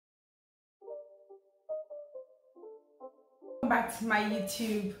back to my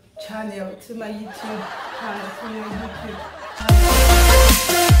YouTube channel,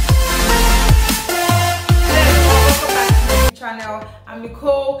 I'm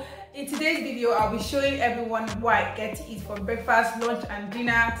Nicole. In today's video, I'll be showing everyone what I get to eat for breakfast, lunch, and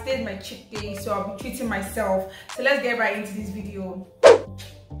dinner. Today is my cheat day, so I'll be treating myself. So let's get right into this video.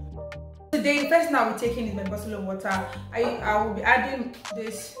 Today, the first thing I'll be taking is my bottle of water. I will be adding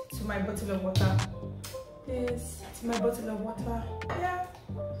this to my bottle of water. This to my bottle of water. Yeah.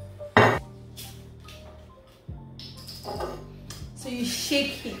 So you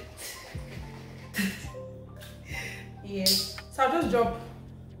shake it. Yes. So I'll just drop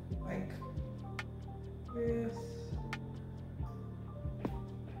like this.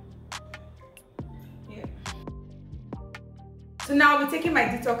 Yeah. So now I'll be taking my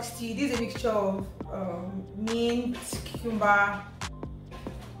detox tea. This is a mixture of mint, cucumber,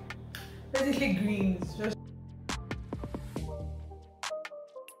 basically greens. Just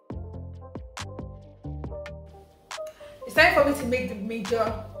it's time for me to make the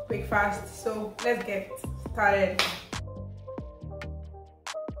major breakfast. So let's get started.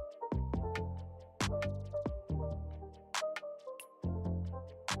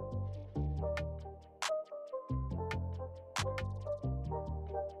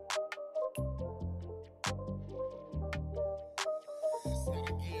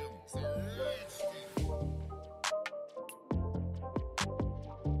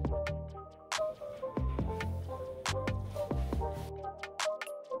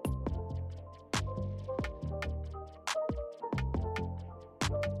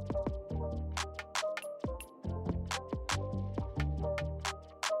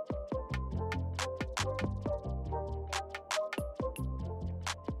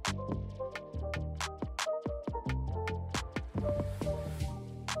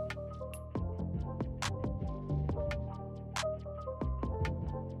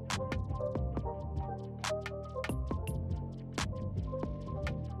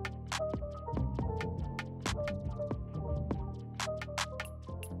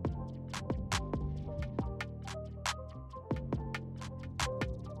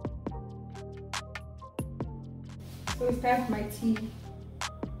 So it's time for my tea.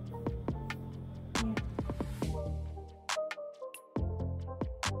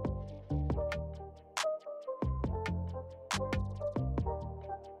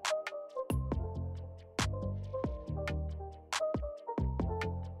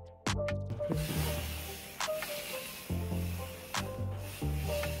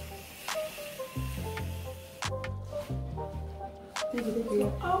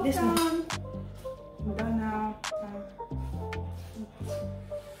 This one. I'm done now.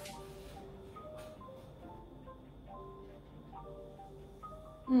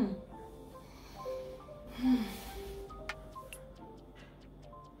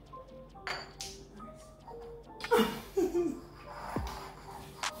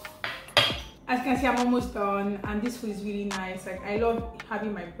 As you can see, I'm almost done, and this food is really nice. Like, I love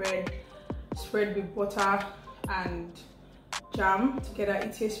having my bread spread with butter and jam together.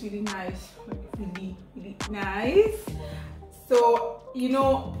 It tastes really nice, like really nice. So, you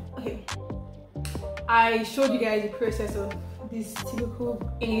know, okay, I showed you guys the process of this typical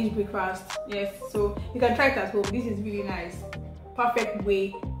English breakfast. Yes, so you can try it at home. This is really nice. Perfect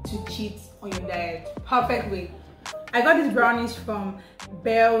way to cheat on your diet. Perfect way. I got these brownies from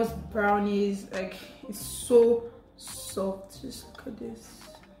Belle's Brownies. Like, it's so soft. Just look at this.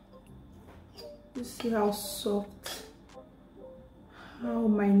 Just see how soft. How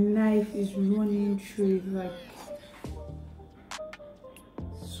my knife is running through it, like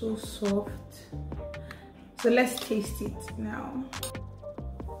so soft. So let's taste it now.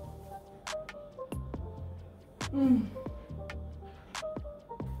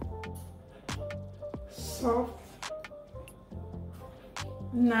 Soft,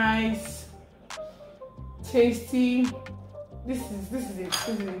 nice, tasty. This is it,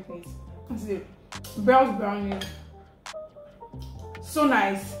 please. This is it. Belle's Brownies. So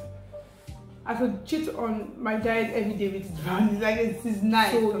nice. I could cheat on my diet every day with brownies. Like, it's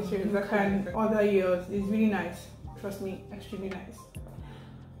nice. So compared to other years, it's really nice. Trust me, extremely nice.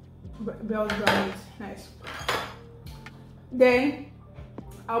 Belle's Brownies, nice. Then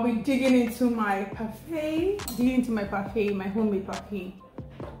I'll be digging into my parfait, my homemade parfait.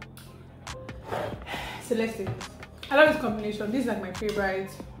 So let's see. I love this combination. This is like my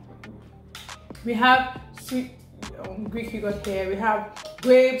favorite. We have sweet Greek yogurt here. We have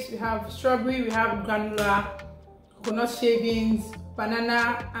grapes, we have strawberry, we have granola, coconut shavings,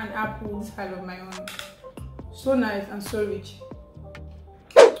 banana, and apple. This I love my own. So nice and so rich.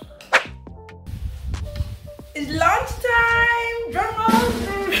 It's lunchtime.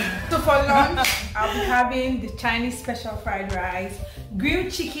 So for lunch, I'll be having the Chinese special fried rice,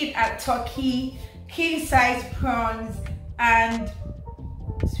 grilled chicken at turkey, king size prawns, and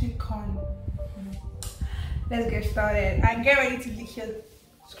sweet corn. Let's get started and get ready to lick your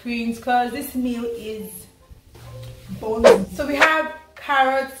screens because this meal is bonus. So we have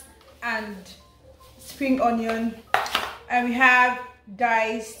carrots and spring onion, and we have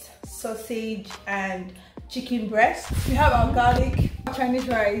diced sausage and chicken breast. We have our garlic, Chinese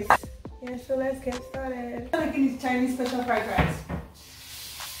rice. Yeah, so let's get started. I'm making this Chinese special fried rice.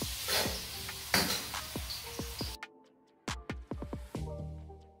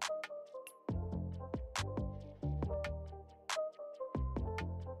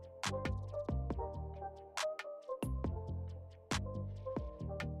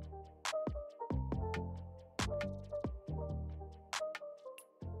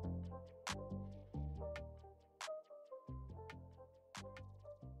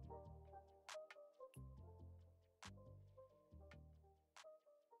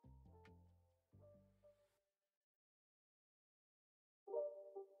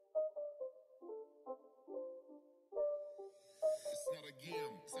 It's not a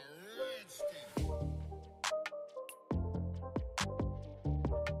game, it's a rich thing.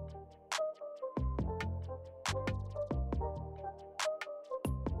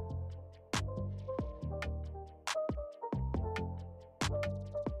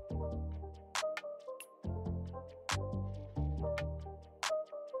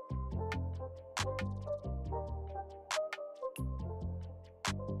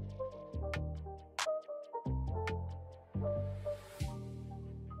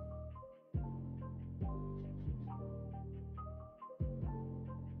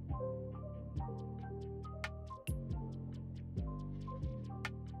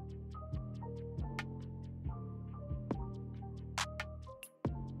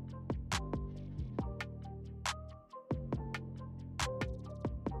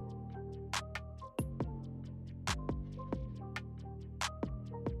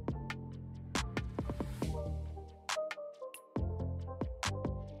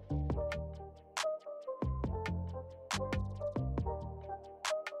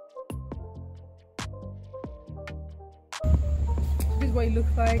 This is what it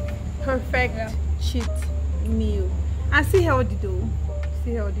looks like. Perfect cheat meal. And see healthy though.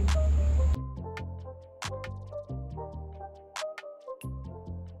 See healthy.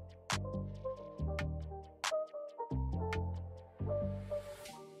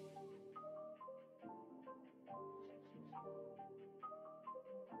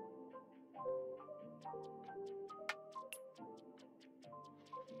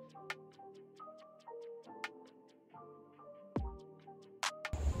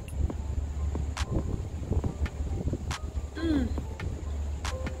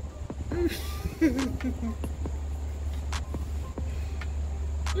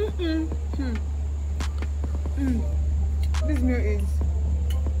 This meal is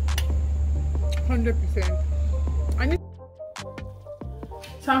 100%.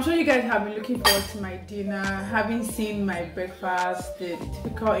 So I'm sure you guys have been looking forward to my dinner, having seen my breakfast, the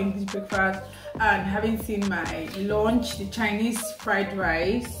typical English breakfast, and having seen my lunch, the Chinese fried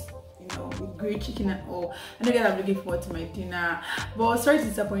rice, you know, with grilled chicken and all. I know you guys are looking forward to my dinner, but sorry to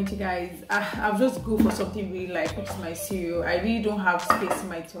disappoint you guys. I've just go for something really light, which is my cereal. I really don't have space in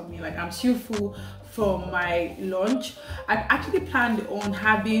my tummy. Like, I'm still full from my lunch. I actually planned on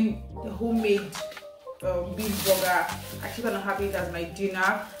having the homemade beef burger. Actually gonna have it as my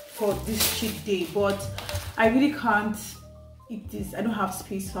dinner for this cheat day, but I really can't eat this. I don't have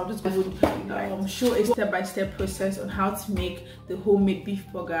space, so I'm just going to show a step-by-step process on how to make the homemade beef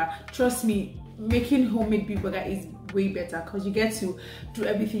burger. Trust me, making homemade beef burger is way better because you get to do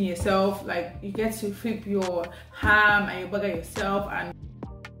everything yourself. Like, you get to flip your ham and your burger yourself, and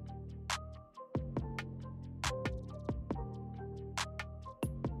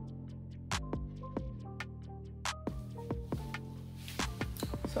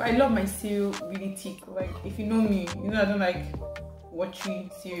so I love my cereal really thick. Like, if you know me, you know I don't like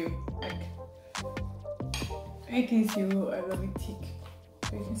watching cereal. Like, anything cereal, I love it thick.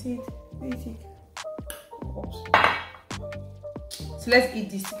 So you can see it, really thick. Oops. So let's eat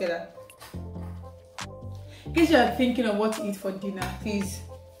this together. In case you are thinking of what to eat for dinner, please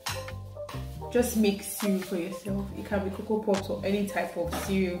just make cereal for yourself. It can be Cocoa Pops or any type of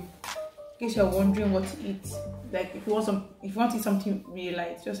cereal. In case you're wondering what to eat, like if you want to eat something really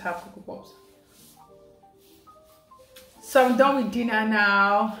light, just have Cocoa Pops. So I'm done with dinner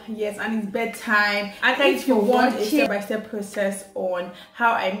now. Yes, and it's bedtime. And if you want a step-by-step process on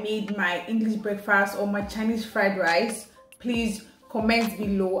how I made my English breakfast or my Chinese fried rice, please comment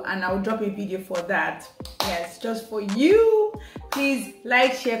below and I'll drop a video for that. Yes, just for you. Please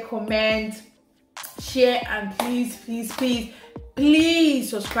like, share, comment, share, and please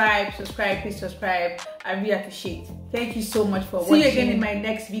subscribe. Please subscribe. I really appreciate it. Thank you so much for watching. See you again in my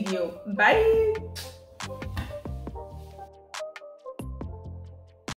next video. Bye.